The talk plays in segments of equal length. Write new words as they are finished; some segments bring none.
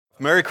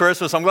Merry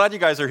Christmas. I'm glad you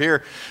guys are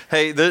here.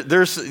 Hey,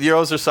 there's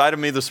a side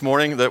of me this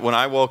morning that when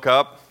I woke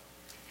up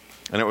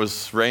and it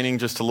was raining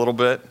just a little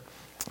bit,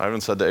 I even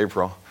said to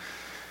April,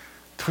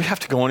 do we have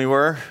to go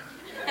anywhere?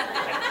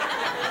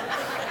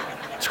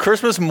 It's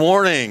Christmas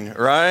morning,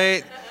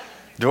 right?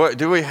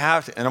 Do we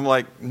have to? And I'm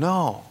like,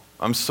 no.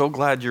 I'm so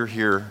glad you're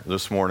here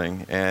this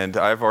morning, and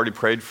I've already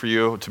prayed for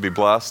you to be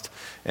blessed,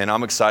 and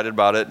I'm excited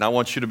about it, and I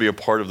want you to be a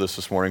part of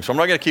this morning. So I'm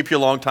not going to keep you a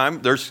long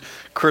time. There's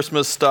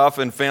Christmas stuff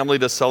and family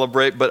to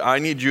celebrate, but I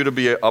need you to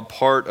be a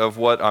part of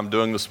what I'm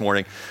doing this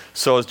morning.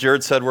 So as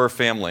Jared said, we're a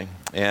family,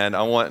 and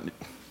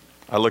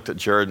I looked at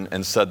Jared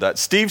and said that.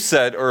 Steve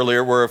said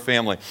earlier, we're a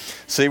family.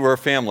 See, we're a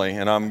family,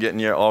 and I'm getting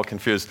you all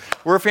confused.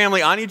 We're a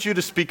family. I need you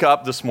to speak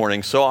up this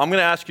morning. So I'm going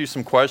to ask you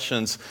some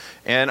questions,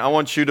 and I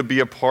want you to be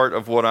a part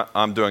of what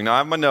I'm doing. Now, I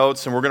have my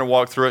notes, and we're going to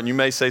walk through it, and you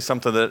may say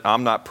something that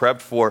I'm not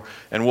prepped for,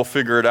 and we'll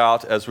figure it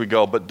out as we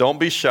go. But don't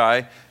be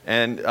shy,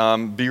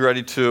 and be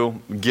ready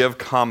to give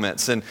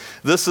comments. And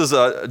this is,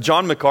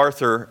 John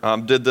MacArthur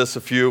did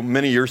this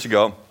many years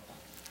ago.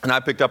 And I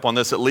picked up on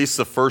this, at least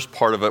the first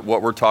part of it,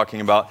 what we're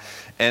talking about.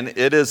 And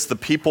it is the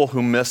people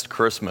who missed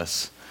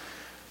Christmas.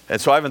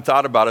 And so I haven't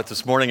thought about it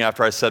this morning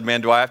after I said,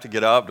 man, do I have to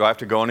get up? Do I have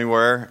to go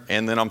anywhere?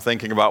 And then I'm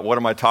thinking about, what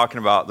am I talking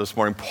about this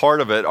morning?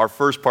 Part of it, our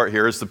first part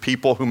here, is the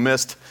people who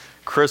missed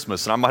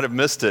Christmas. And I might have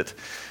missed it,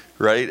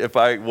 right, if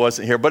I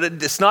wasn't here. But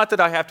it's not that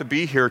I have to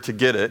be here to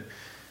get it.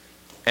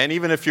 And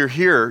even if you're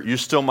here, you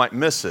still might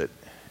miss it.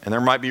 And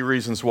there might be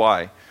reasons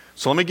why.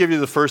 So let me give you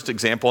the first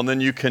example, and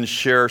then you can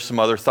share some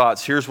other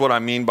thoughts. Here's what I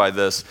mean by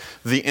this.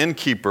 The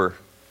innkeeper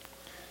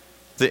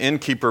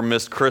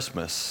missed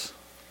Christmas.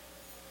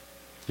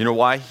 You know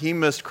why he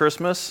missed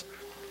Christmas?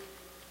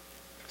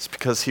 It's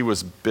because he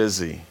was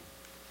busy.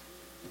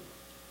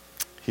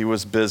 He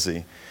was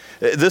busy.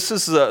 This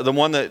is the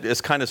one that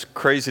is kind of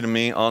crazy to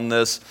me on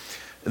this.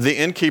 The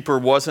innkeeper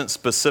wasn't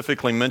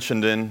specifically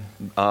mentioned in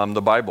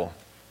the Bible.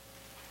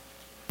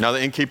 Now,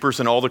 the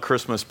innkeepers in all the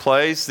Christmas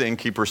plays, the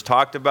innkeepers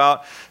talked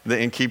about, the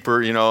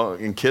innkeeper,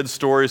 in kids'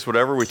 stories,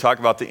 whatever, we talk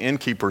about the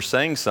innkeeper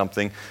saying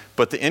something,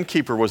 but the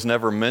innkeeper was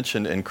never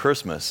mentioned in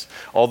Christmas.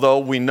 Although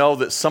we know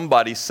that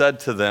somebody said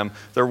to them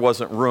there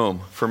wasn't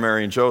room for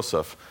Mary and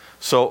Joseph.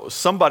 So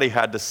somebody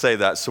had to say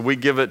that, so we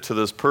give it to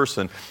this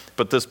person.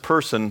 But this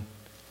person,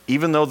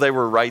 even though they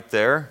were right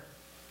there,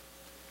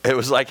 it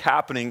was like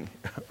happening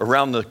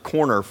around the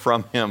corner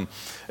from him.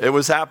 It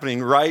was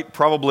happening right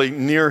probably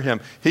near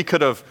him. He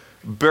could have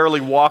barely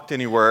walked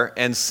anywhere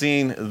and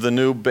seen the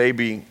new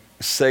baby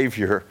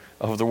Savior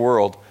of the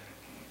world.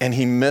 And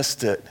he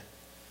missed it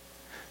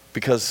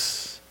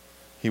because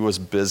he was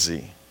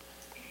busy.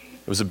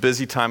 It was a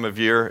busy time of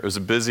year. It was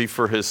busy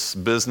for his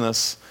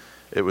business.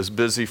 It was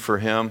busy for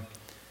him.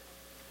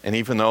 And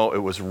even though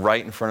it was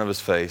right in front of his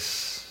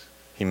face,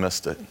 he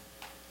missed it.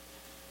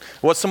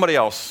 What's somebody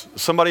else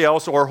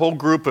or a whole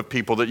group of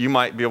people that you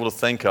might be able to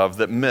think of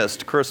that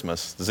missed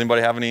Christmas? Does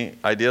anybody have any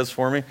ideas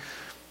for me?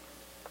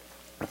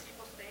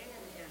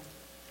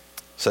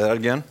 Say that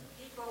again.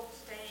 People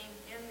staying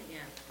in the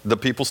inn. The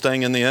people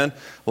staying in the inn.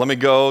 Let me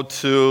go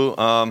to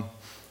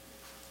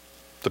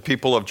the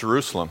people of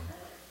Jerusalem.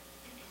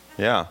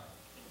 Yeah.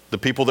 The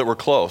people that were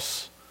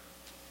close.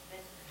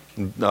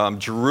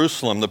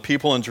 Jerusalem, the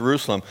people in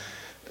Jerusalem.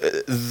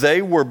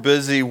 They were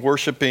busy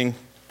worshiping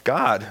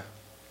God.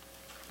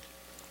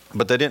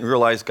 But they didn't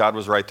realize God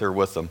was right there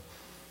with them.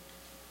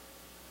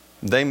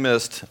 They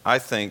missed, I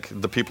think,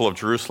 the people of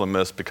Jerusalem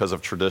missed because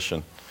of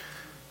tradition.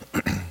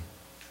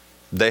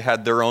 They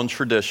had their own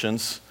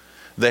traditions.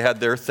 They had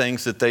their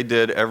things that they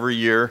did every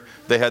year.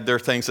 They had their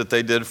things that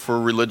they did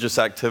for religious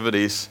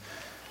activities.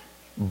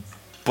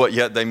 But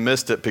yet they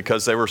missed it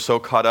because they were so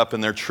caught up in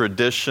their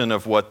tradition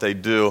of what they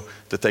do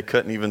that they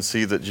couldn't even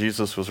see that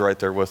Jesus was right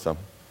there with them.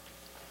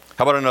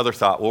 How about another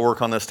thought? We'll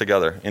work on this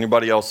together.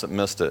 Anybody else that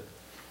missed it?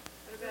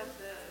 What about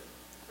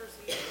the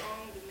person who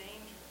owned the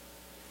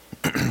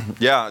manger?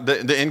 Yeah,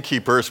 the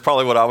innkeeper is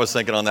probably what I was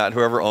thinking on that.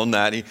 Whoever owned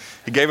that. He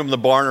gave him the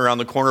barn around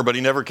the corner, but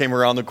he never came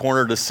around the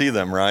corner to see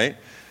them, right?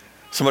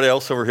 Somebody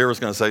else over here was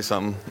going to say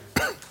something.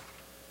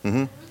 Mm-hmm.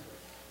 Well,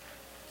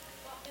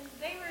 and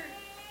they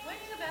went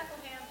to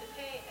Bethlehem to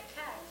pay a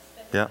tax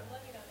that they were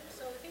levied on them.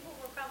 So the people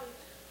were probably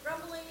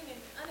grumbling and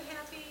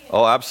unhappy. And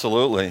Oh,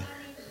 absolutely.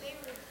 they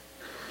were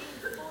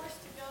being forced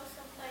to go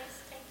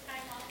someplace, take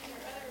time off from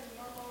their other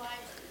normal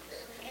lives,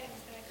 and it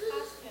was going to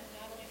cost them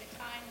not only the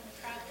time and the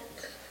travel,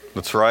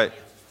 That's right.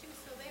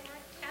 so they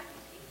weren't happy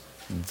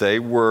people. They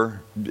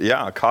were,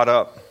 caught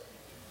up.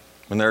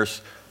 And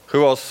there's,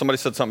 who else? Somebody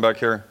said something back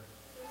here.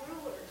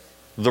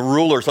 The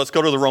rulers. Let's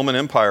go to the Roman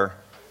Empire.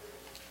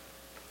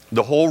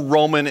 The whole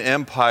Roman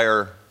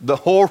Empire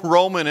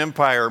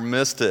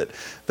missed it.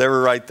 They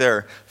were right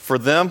there. For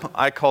them,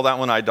 I call that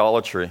one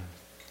idolatry.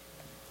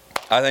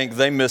 I think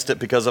they missed it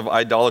because of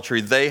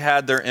idolatry. They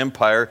had their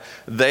empire.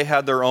 They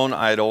had their own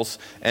idols.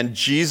 And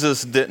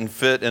Jesus didn't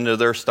fit into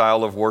their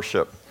style of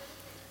worship.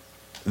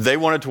 They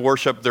wanted to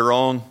worship their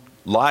own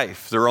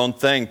life, their own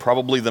thing,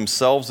 probably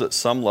themselves at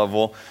some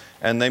level,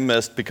 and they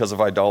missed because of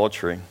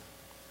idolatry.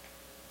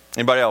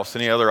 Anybody else?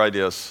 Any other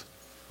ideas?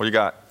 What do you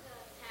got?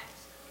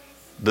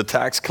 The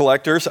tax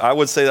collectors, I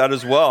would say that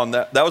as well. And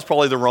that was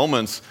probably the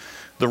Romans.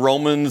 The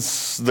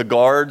Romans, the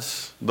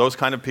guards, those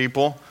kind of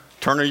people.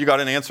 Turner, you got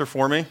an answer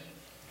for me?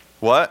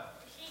 What?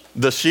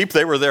 The sheep,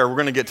 they were there. We're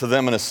going to get to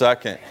them in a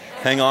second.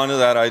 Hang on to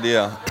that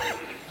idea.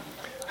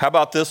 How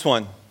about this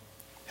one?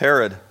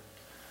 Herod.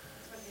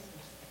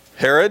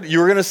 Herod, you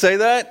were going to say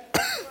that?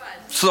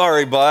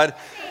 Sorry, bud.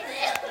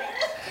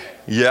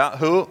 Yeah,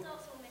 who?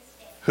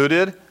 Who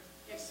did?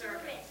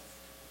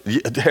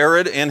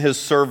 Herod and his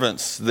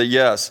servants.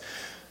 Yes.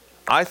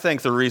 I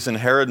think the reason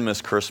Herod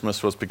missed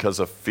Christmas was because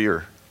of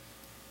fear.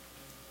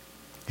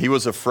 He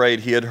was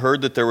afraid. He had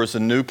heard that there was a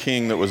new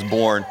king that was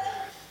born.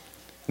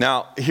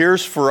 Now,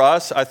 here's for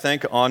us, I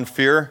think, on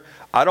fear.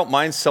 I don't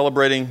mind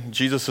celebrating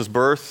Jesus'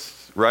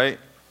 birth, right?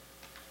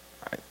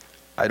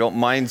 I don't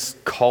mind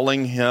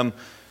calling him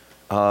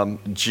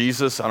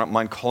Jesus. I don't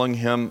mind calling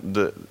him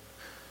the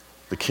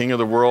King of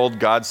the world,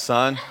 God's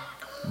Son.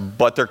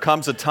 But there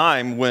comes a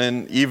time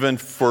when even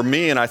for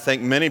me, and I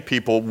think many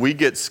people, we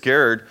get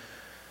scared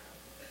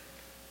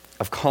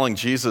of calling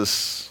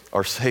Jesus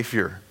our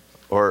Savior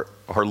or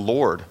our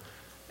Lord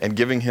and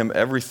giving him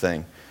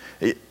everything.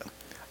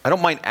 I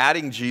don't mind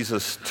adding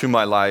Jesus to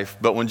my life,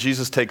 but when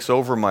Jesus takes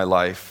over my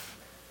life,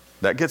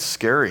 that gets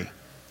scary.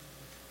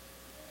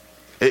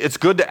 It's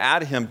good to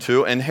add him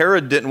to, and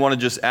Herod didn't want to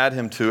just add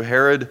him to.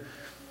 Herod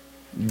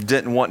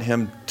didn't want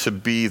him to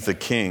be the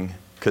king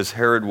because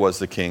Herod was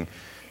the king.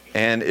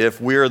 And if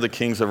we are the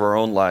kings of our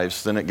own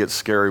lives, then it gets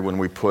scary when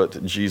we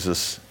put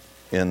Jesus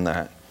in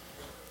that.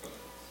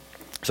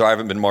 So I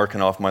haven't been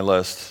marking off my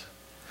list.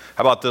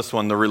 How about this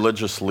one, the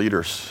religious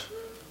leaders?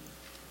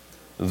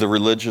 The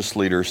religious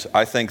leaders,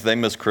 I think they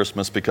missed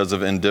Christmas because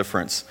of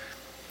indifference.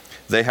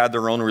 They had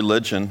their own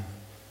religion,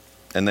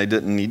 and they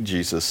didn't need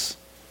Jesus.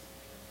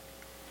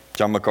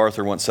 John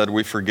MacArthur once said,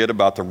 we forget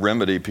about the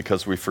remedy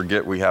because we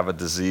forget we have a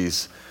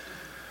disease.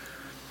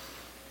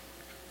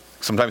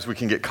 Sometimes we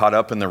can get caught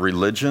up in the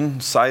religion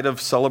side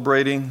of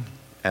celebrating,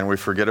 and we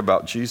forget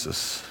about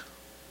Jesus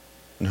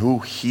and who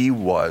he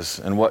was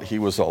and what he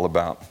was all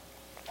about.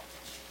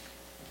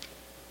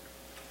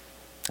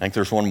 I think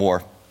there's one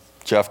more.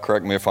 Jeff,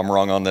 correct me if I'm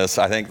wrong on this.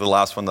 I think the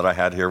last one that I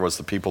had here was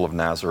the people of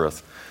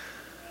Nazareth.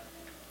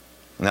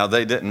 Now,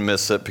 they didn't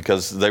miss it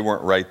because they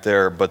weren't right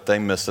there, but they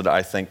missed it,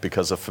 I think,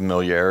 because of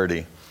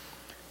familiarity.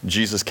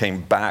 Jesus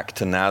came back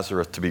to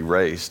Nazareth to be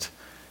raised,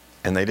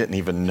 and they didn't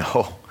even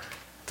know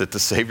that the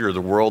Savior of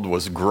the world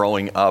was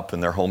growing up in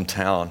their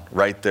hometown,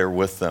 right there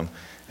with them.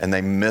 And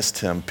they missed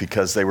him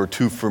because they were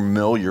too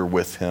familiar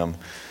with him.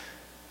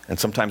 And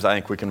sometimes I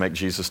think we can make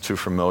Jesus too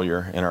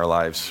familiar in our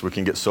lives. We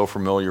can get so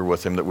familiar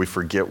with him that we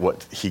forget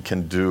what he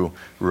can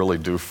really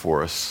do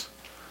for us.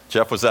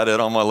 Jeff, was that it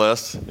on my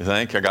list? You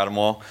think? I got them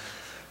all?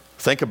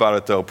 Think about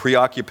it though.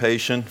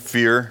 Preoccupation,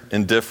 fear,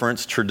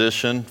 indifference,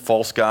 tradition,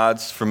 false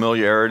gods,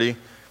 familiarity.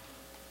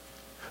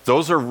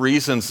 Those are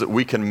reasons that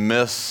we can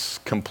miss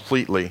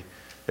completely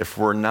if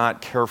we're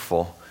not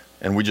careful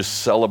and we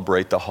just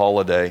celebrate the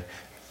holiday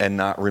and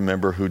not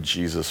remember who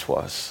Jesus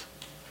was.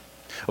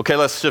 Okay,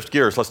 let's shift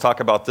gears. Let's talk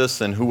about this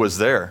then. Who was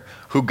there?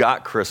 Who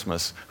got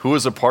Christmas? Who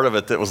was a part of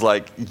it that was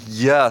like,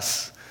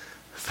 yes,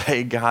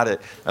 they got it?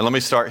 And let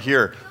me start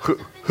here.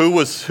 Who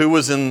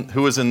was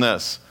in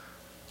this?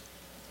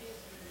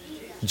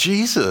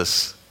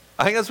 Jesus.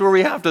 I think that's where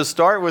we have to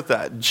start with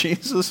that.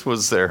 Jesus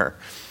was there.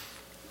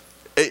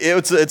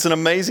 It's an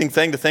amazing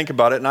thing to think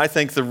about it, and I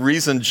think the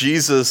reason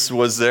Jesus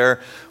was there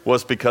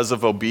was because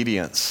of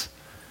obedience.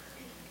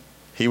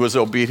 He was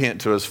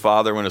obedient to his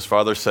father when his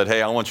father said,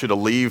 hey, I want you to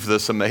leave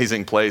this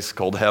amazing place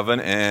called heaven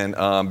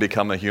and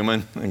become a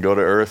human and go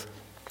to earth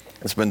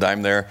and spend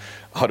time there.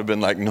 I would have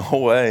been like, no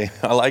way,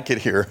 I like it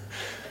here.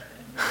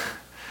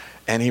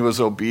 And he was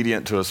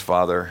obedient to his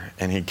father,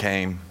 and he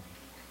came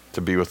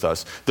to be with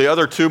us. The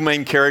other two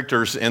main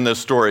characters in this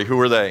story, who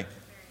were they?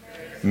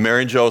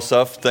 Mary and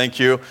Joseph, thank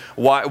you.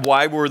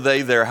 Why were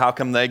they there? How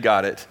come they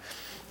got it?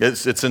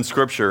 It's in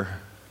Scripture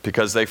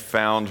because they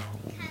found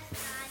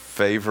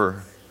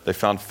favor. They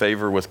found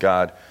favor with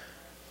God.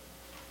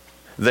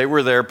 They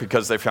were there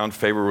because they found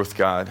favor with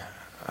God.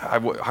 I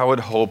would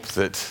hope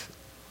that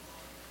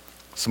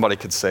somebody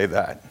could say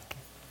that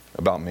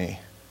about me.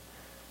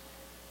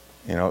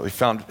 You know, he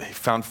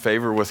found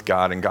favor with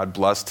God, and God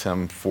blessed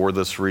him for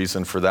this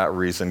reason, for that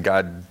reason.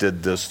 God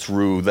did this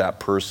through that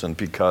person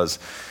because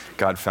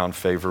God found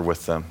favor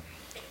with them.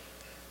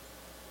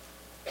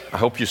 I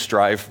hope you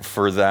strive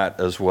for that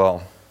as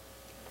well.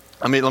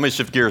 Let me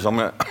shift gears. I'm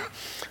going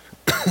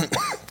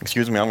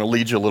to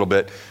lead you a little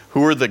bit.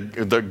 Who are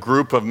the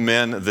group of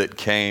men that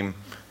came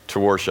to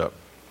worship?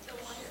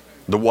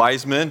 The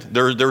wise men.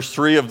 There's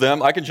three of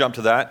them. I can jump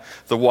to that.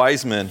 The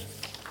wise men.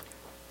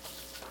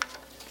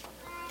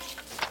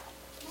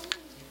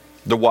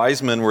 The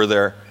wise men were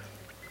there.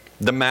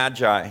 The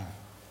magi,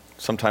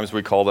 sometimes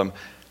we call them.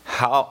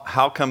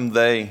 How come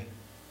they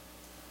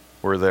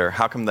were there?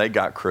 How come they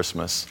got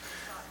Christmas?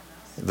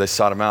 They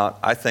sought him out.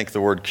 I think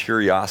the word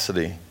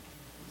curiosity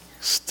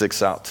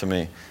sticks out to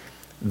me.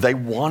 They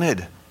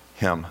wanted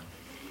him.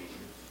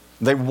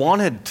 They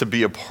wanted to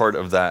be a part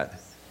of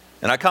that.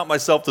 And I caught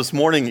myself this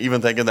morning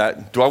even thinking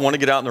that, do I want to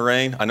get out in the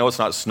rain? I know it's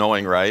not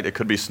snowing, right? It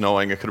could be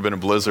snowing. It could have been a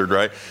blizzard,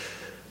 right?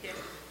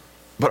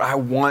 But I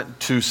want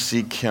to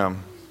seek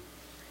him.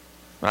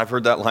 And I've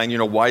heard that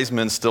line, wise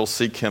men still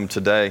seek him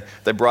today.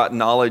 They brought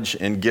knowledge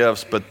and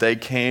gifts, but they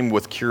came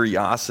with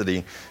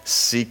curiosity,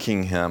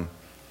 seeking him.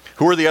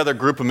 Who were the other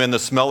group of men, the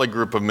smelly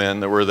group of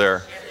men that were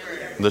there?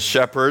 The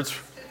shepherds.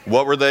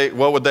 What would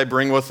they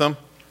bring with them?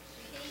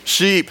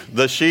 Sheep,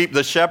 the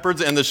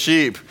shepherds and the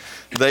sheep.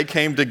 They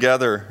came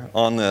together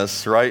on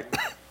this, right?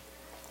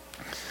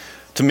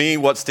 To me,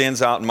 what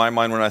stands out in my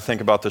mind when I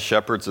think about the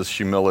shepherds is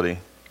humility.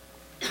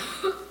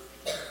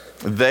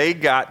 They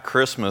got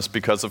Christmas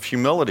because of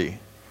humility.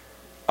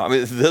 I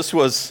mean,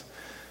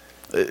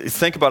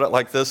 think about it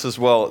like this as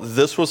well.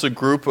 This was a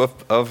group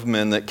of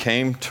men that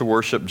came to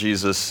worship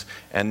Jesus,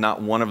 and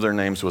not one of their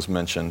names was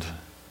mentioned.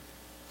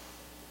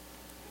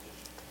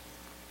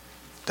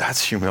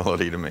 That's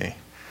humility to me.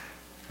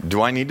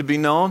 Do I need to be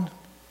known?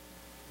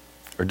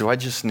 Or do I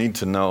just need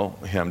to know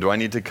him? Do I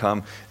need to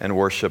come and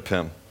worship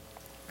him?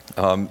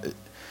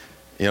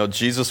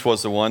 Jesus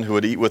was the one who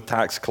would eat with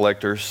tax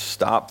collectors,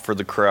 stop for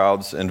the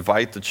crowds,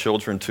 invite the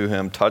children to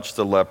him, touch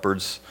the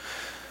lepers,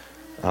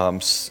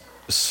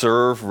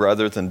 serve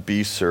rather than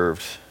be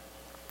served.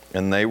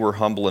 And they were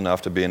humble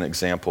enough to be an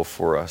example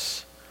for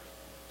us.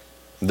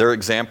 Their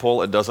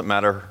example, it doesn't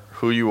matter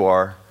who you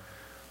are,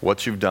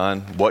 what you've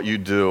done, what you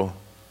do,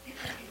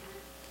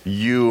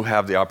 you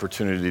have the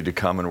opportunity to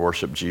come and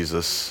worship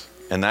Jesus.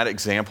 And that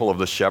example of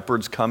the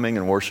shepherds coming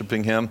and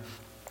worshiping him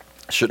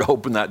should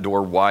open that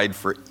door wide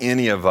for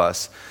any of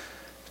us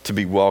to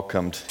be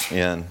welcomed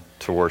in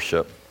to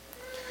worship.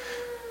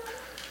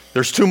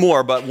 There's two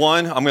more, but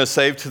one I'm going to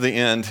save to the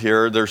end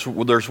here. There's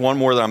one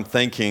more that I'm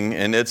thinking,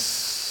 and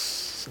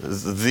it's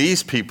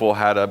these people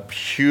had a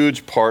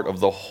huge part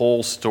of the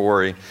whole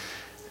story,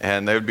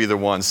 and they would be the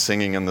ones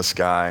singing in the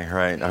sky,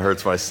 right? I heard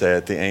somebody say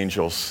it, the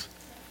angels.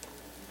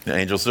 The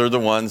angels, they're the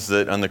ones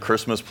that on the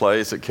Christmas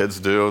plays that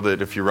kids do,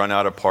 that if you run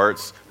out of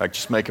parts, like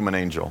just make them an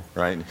angel,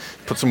 right?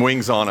 Put some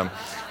wings on them.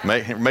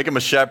 Make them a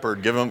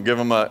shepherd. Give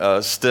them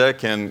a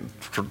stick and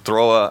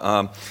throw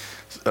a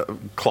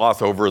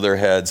cloth over their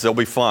heads. They'll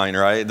be fine,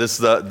 right? This is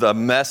the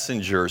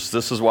messengers.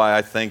 This is why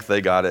I think they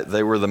got it.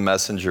 They were the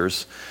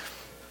messengers.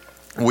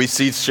 We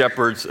see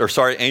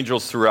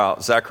angels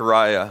throughout.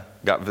 Zechariah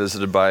got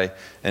visited by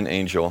an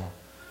angel.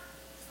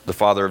 The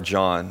father of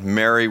John.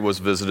 Mary was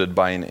visited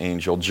by an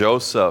angel.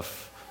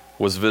 Joseph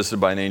was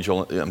visited by an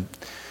angel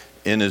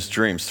in his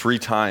dreams 3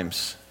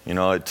 times.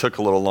 It took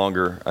a little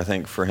longer, I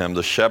think, for him.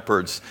 The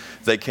shepherds,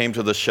 they came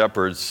to the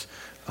shepherds.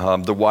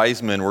 The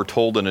wise men were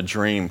told in a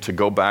dream to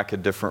go back a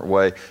different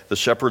way.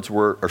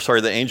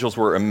 The angels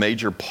were a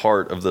major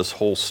part of this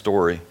whole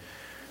story.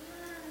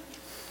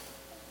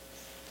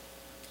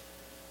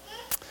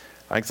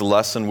 I think the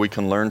lesson we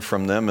can learn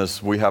from them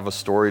is we have a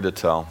story to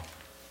tell.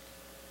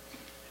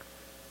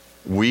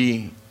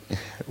 We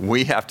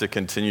have to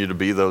continue to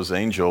be those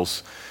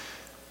angels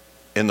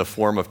in the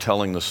form of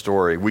telling the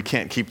story. We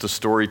can't keep the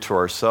story to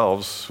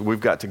ourselves. We've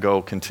got to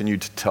go continue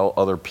to tell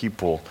other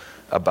people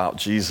about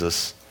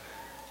Jesus.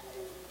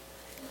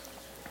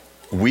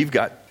 We've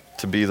got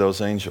to be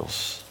those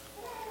angels.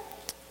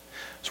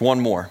 There's one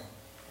more.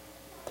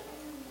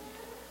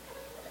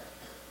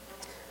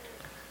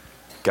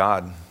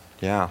 God,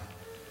 yeah.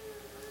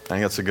 I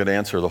think that's a good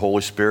answer. The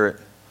Holy Spirit.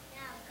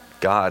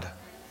 God.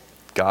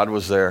 God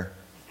was there.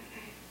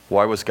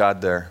 Why was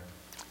God there?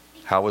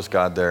 How was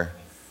God there?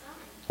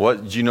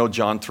 Do you know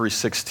John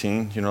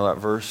 3:16? Do you know that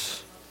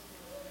verse?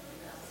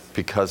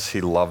 Because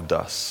he loved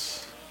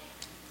us.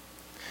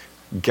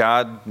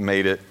 God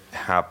made it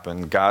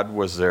happen. God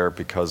was there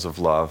because of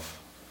love.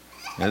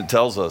 And it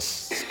tells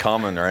us, it's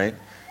common, right?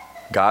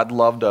 God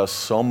loved us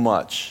so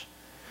much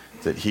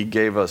that he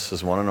gave us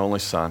his one and only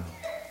Son,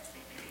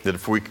 that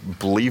if we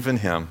believe in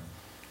him,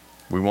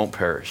 we won't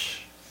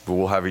perish, but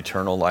we'll have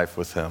eternal life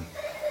with him.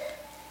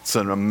 It's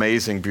an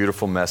amazing,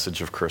 beautiful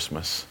message of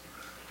Christmas.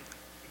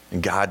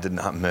 And God did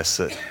not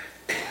miss it.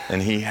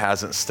 And he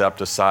hasn't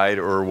stepped aside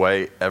or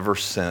away ever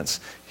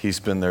since. He's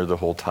been there the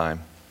whole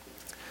time.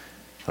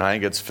 And I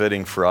think it's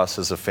fitting for us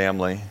as a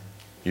family.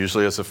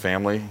 Usually as a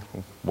family,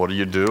 what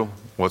do?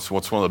 What's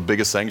one of the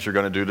biggest things you're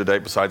going to do today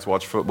besides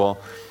watch football?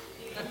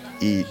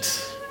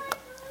 Eat.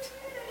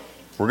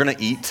 We're going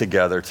to eat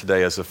together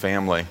today as a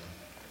family.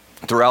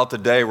 Throughout the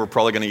day, we're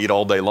probably going to eat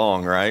all day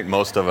long, right?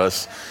 Most of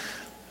us.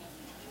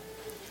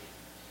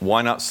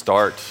 Why not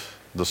start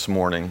this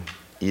morning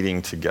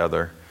eating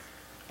together?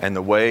 And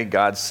the way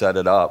God set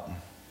it up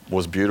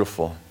was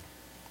beautiful.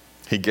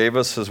 He gave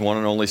us his one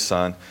and only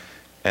Son,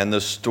 and the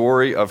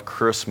story of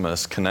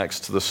Christmas connects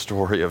to the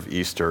story of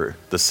Easter.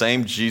 The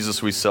same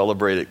Jesus we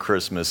celebrate at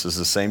Christmas is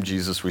the same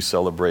Jesus we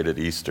celebrate at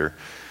Easter.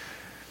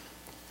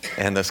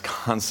 And this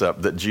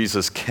concept that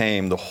Jesus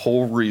came, the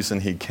whole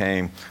reason he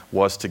came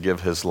was to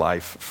give his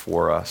life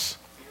for us.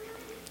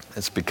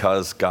 It's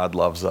because God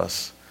loves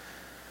us.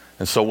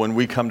 And so when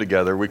we come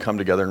together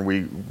and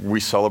we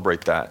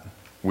celebrate that.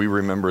 We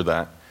remember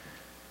that.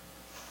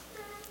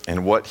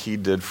 And what he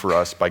did for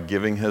us by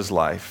giving his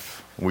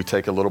life We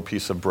take a little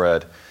piece of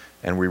bread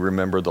and we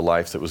remember the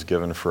life that was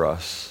given for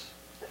us.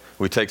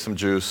 We take some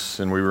juice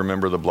and we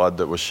remember the blood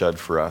that was shed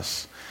for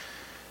us.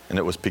 And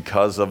it was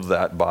because of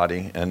that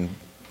body and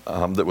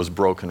that was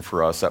broken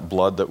for us, that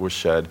blood that was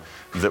shed,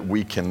 that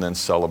we can then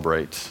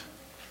celebrate.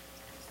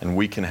 And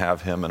we can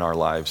have him in our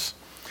lives.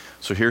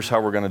 So here's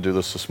how we're going to do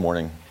this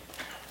morning.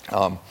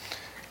 I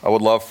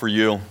would love for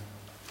you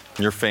and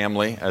your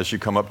family, as you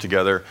come up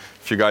together,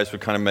 if you guys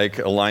would kind of make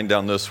a line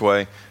down this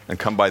way and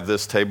come by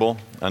this table.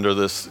 Under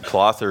this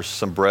cloth, there's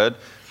some bread.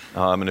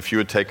 And if you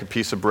would take a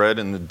piece of bread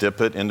and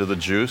dip it into the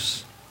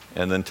juice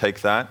and then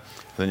take that,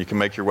 then you can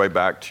make your way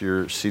back to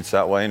your seats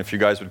that way. And if you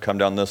guys would come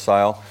down this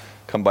aisle,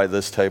 come by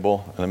this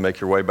table and then make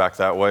your way back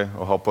that way.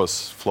 It'll help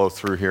us flow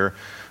through here.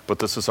 But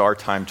this is our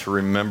time to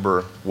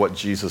remember what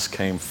Jesus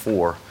came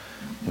for.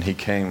 And he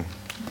came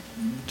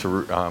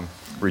to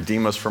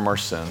redeem us from our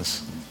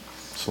sins.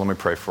 So let me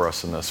pray for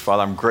us in this.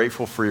 Father, I'm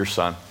grateful for your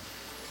son.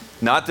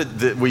 Not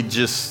that we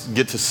just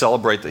get to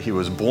celebrate that he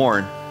was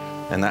born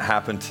and that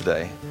happened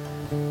today.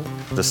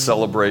 The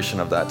celebration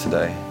of that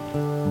today.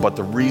 But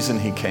the reason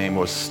he came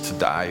was to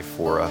die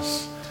for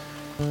us.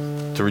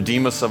 To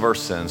redeem us of our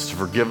sins, to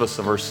forgive us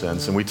of our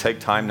sins. And we take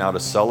time now to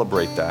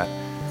celebrate that,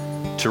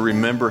 to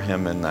remember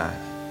him in that.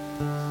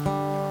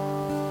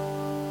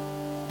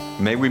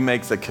 May we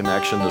make the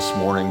connection this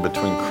morning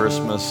between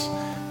Christmas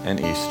and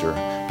Easter,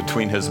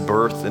 between his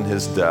birth and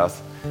his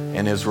death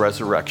and his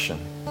resurrection.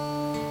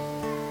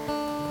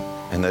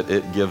 And that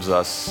it gives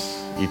us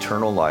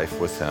eternal life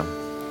with him.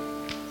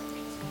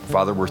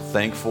 Father, we're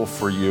thankful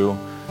for you,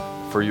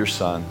 for your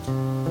son,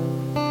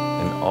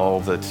 and all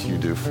that you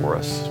do for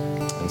us.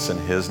 And it's in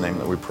his name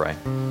that we pray.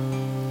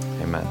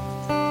 Amen.